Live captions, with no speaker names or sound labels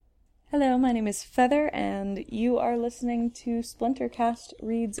Hello, my name is Feather, and you are listening to Splintercast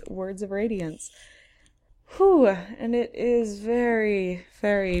Reads Words of Radiance. Whew, and it is very,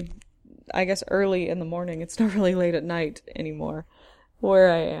 I guess, early in the morning. It's not really late at night anymore where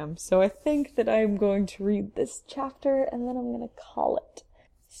I am. So I think that I'm going to read this chapter, and then I'm going to call it.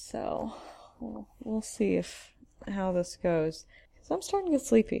 So, we'll see how this goes. Because I'm starting to get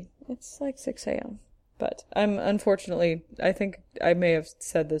sleepy. It's like 6 a.m. But unfortunately, I think I may have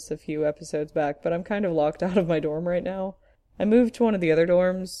said this a few episodes back, but I'm kind of locked out of my dorm right now. I moved to one of the other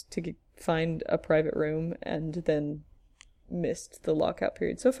dorms to find a private room and then missed the lockout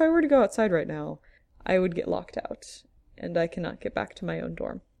period. So if I were to go outside right now, I would get locked out and I cannot get back to my own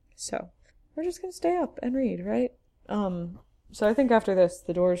dorm. So we're just going to stay up and read, right? So I think after this,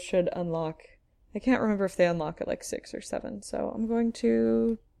 the doors should unlock. I can't remember if they unlock at like 6 or 7, so I'm going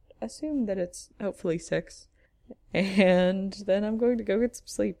to assume that it's hopefully 6, and then I'm going to go get some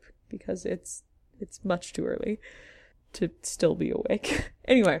sleep because it's much too early to still be awake.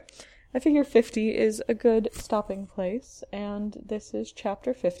 Anyway, I figure 50 is a good stopping place, and this is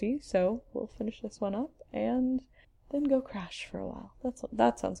chapter 50, so we'll finish this one up and then go crash for a while.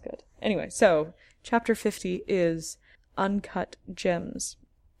 That sounds good. Anyway, so chapter 50 is Uncut Gems,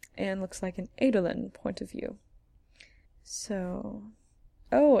 and looks like an Adolin point of view. So,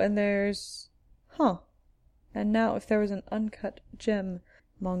 oh, and there's, and now if there was an uncut gem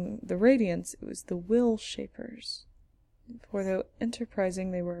among the Radiants, it was the Will Shapers. For though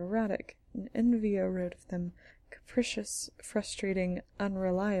enterprising, they were erratic, and Envia wrote of them capricious, frustrating,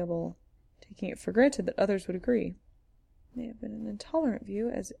 unreliable, taking it for granted that others would agree. May have been an intolerant view,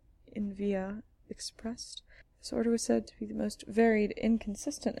 as Envia expressed. This order was said to be the most varied,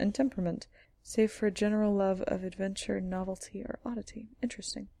 inconsistent in temperament, save for a general love of adventure, novelty, or oddity.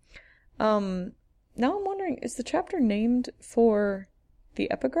 Interesting. Now I'm wondering, is the chapter named for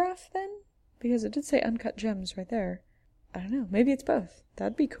the epigraph then? Because it did say uncut gems right there. I don't know. Maybe it's both.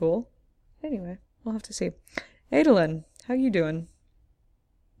 That'd be cool. Anyway, we'll have to see. Adolin, how you doing?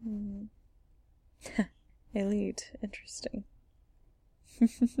 Elite. Interesting.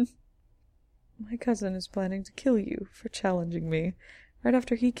 My cousin is planning to kill you for challenging me, right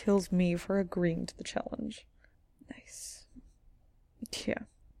after he kills me for agreeing to the challenge. Nice. Yeah.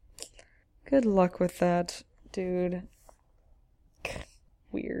 Good luck with that, dude.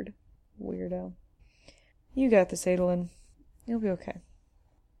 Weird. Weirdo. You got this, Adolin. You'll be okay.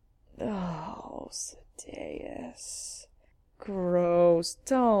 Oh, Sadeas. Gross.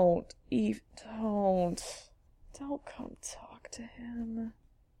 Don't come talk to him.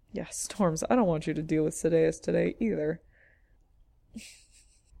 Yeah, Storms, I don't want you to deal with Sadeas today either.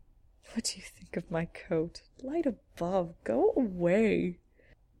 What do you think of my coat? Light above. Go away.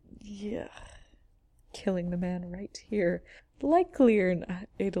 Yeah. Killing the man right here. Likelier an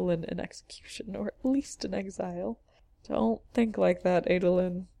Adolin in execution, or at least in exile. Don't think like that,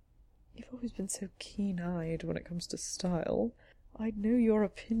 Adolin. You've always been so keen-eyed when it comes to style. I'd know your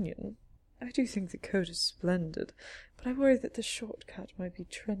opinion. I do think the coat is splendid, but I worry that the shortcut might be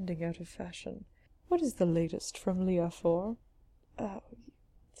trending out of fashion. What is the latest from Liafor? Oh, you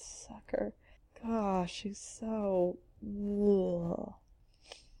sucker. Gosh, she's so... Ugh.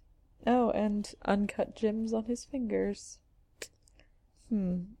 Oh, and uncut gems on his fingers.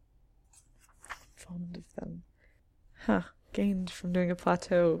 Fond of them. Gained from doing a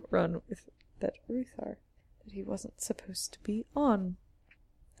plateau run with that Ruthar that he wasn't supposed to be on.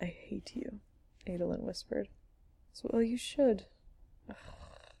 I hate you, Adolin whispered. So, well, you should. Ugh.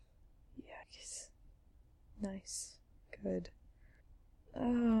 Yikes. Nice. Good.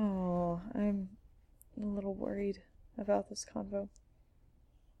 Oh, I'm a little worried about this convo.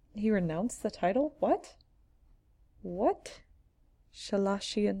 He renounced the title? What?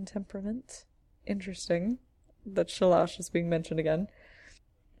 Shalashian temperament. Interesting that Shalash is being mentioned again.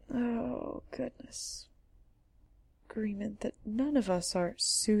 Oh, goodness. Agreement that none of us are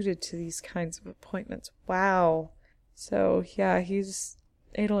suited to these kinds of appointments. Wow. So, yeah,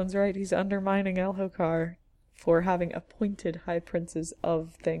 Adolin's right, he's undermining Elhokar for having appointed high princes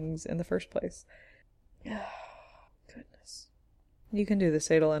of things in the first place. Goodness. You can do this,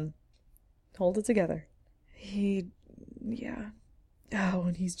 Adolin. Hold it together. Yeah. Oh,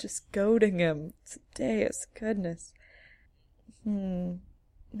 and he's just goading him. Sadeas, goodness.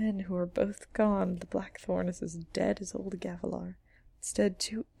 Men who are both gone. The Blackthorn is as dead as old Gavilar. Instead,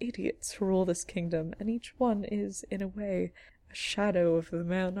 2 idiots rule this kingdom, and each one is, in a way, a shadow of the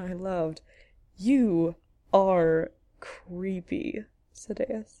man I loved. You are creepy,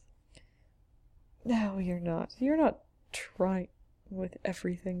 Sadeas. No, you're not. You're not trying with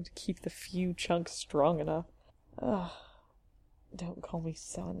everything to keep the few chunks strong enough. Ugh. Don't call me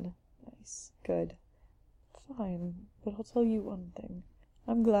son. Nice. Good. Fine. But I'll tell you one thing.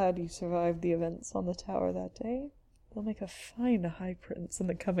 I'm glad you survived the events on the tower that day. You'll make a fine High Prince in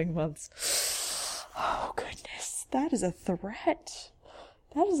the coming months. Oh, goodness. That is a threat.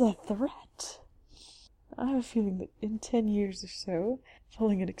 That is a threat. I have a feeling that in 10 years or so,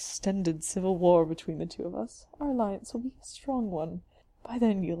 following an extended civil war between the two of us, our alliance will be a strong one. By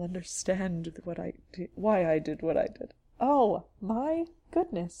then you'll understand why I did what I did. Oh, my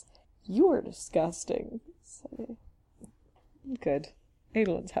goodness. You are disgusting. Good.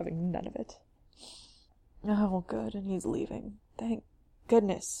 Adolin's having none of it. Oh, good, and he's leaving. Thank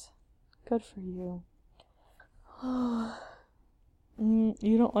goodness. Good for you.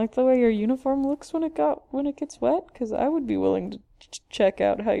 You don't like the way your uniform looks when it gets wet? Because I would be willing to check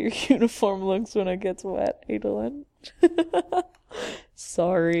out how your uniform looks when it gets wet, Adolin.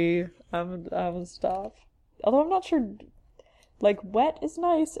 Sorry, I'm gonna stop. Although I'm not sure, like, wet is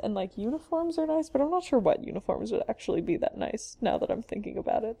nice and, like, uniforms are nice, but I'm not sure wet uniforms would actually be that nice now that I'm thinking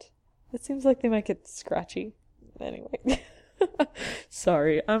about it. It seems like they might get scratchy. Anyway.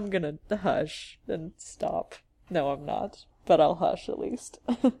 Sorry, I'm gonna hush and stop. No, I'm not. But I'll hush at least.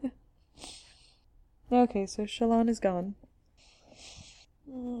 Okay, so Shallan is gone.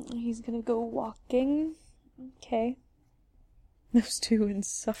 He's gonna go walking. Okay. Those two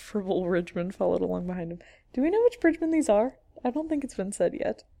insufferable bridgemen followed along behind him. Do we know which bridgemen these are? I don't think it's been said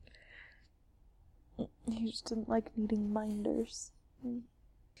yet. He just didn't like needing minders.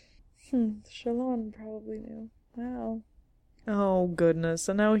 Shallan probably knew. Wow. Oh, goodness.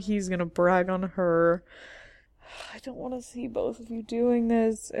 And now he's gonna brag on her. I don't want to see both of you doing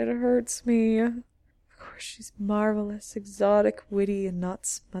this. It hurts me. Of course, she's marvelous, exotic, witty, and not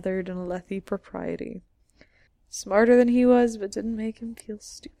smothered in Alethi propriety. Smarter than he was, but didn't make him feel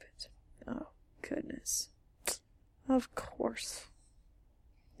stupid. Oh, goodness. Of course.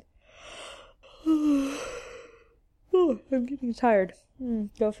 Oh, I'm getting tired.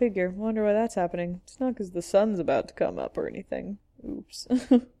 Go figure. Wonder why that's happening. It's not because the sun's about to come up or anything. Oops.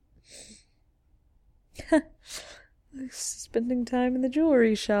 Spending time in the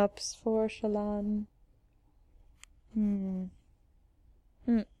jewelry shops for Shallan.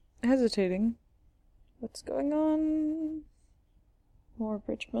 Hesitating. What's going on? More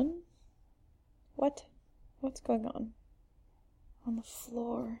bridgemen? What? What's going on? On the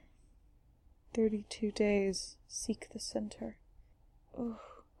floor. 32 days. Seek the center. Oh,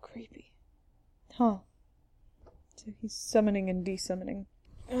 creepy. Huh. So he's summoning and desummoning.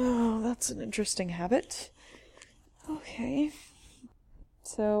 Oh, that's an interesting habit. Okay.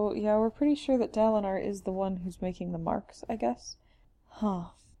 So, yeah, we're pretty sure that Dalinar is the one who's making the marks, I guess.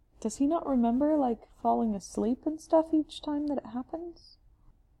 Huh. Does he not remember, like, falling asleep and stuff each time that it happens?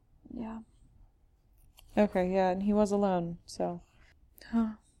 Yeah. Okay, yeah, and he was alone, so...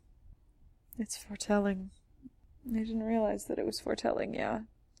 Huh. It's foretelling. I didn't realize that it was foretelling, yeah.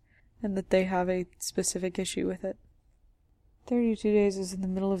 And that they have a specific issue with it. 32 days is in the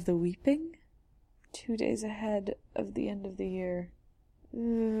middle of the weeping? 2 days ahead of the end of the year.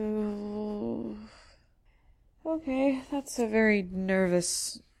 Okay, that's a very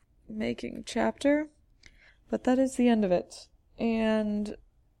nervous-making chapter. But that is the end of it. And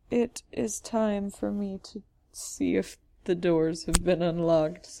it is time for me to see if the doors have been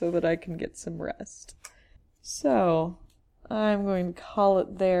unlocked so that I can get some rest. So, I'm going to call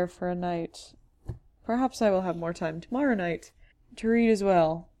it there for a night. Perhaps I will have more time tomorrow night to read as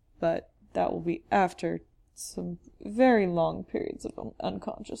well, but that will be after some very long periods of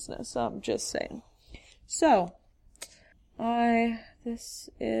unconsciousness. I'm just saying. So, this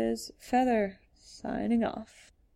is Feather signing off.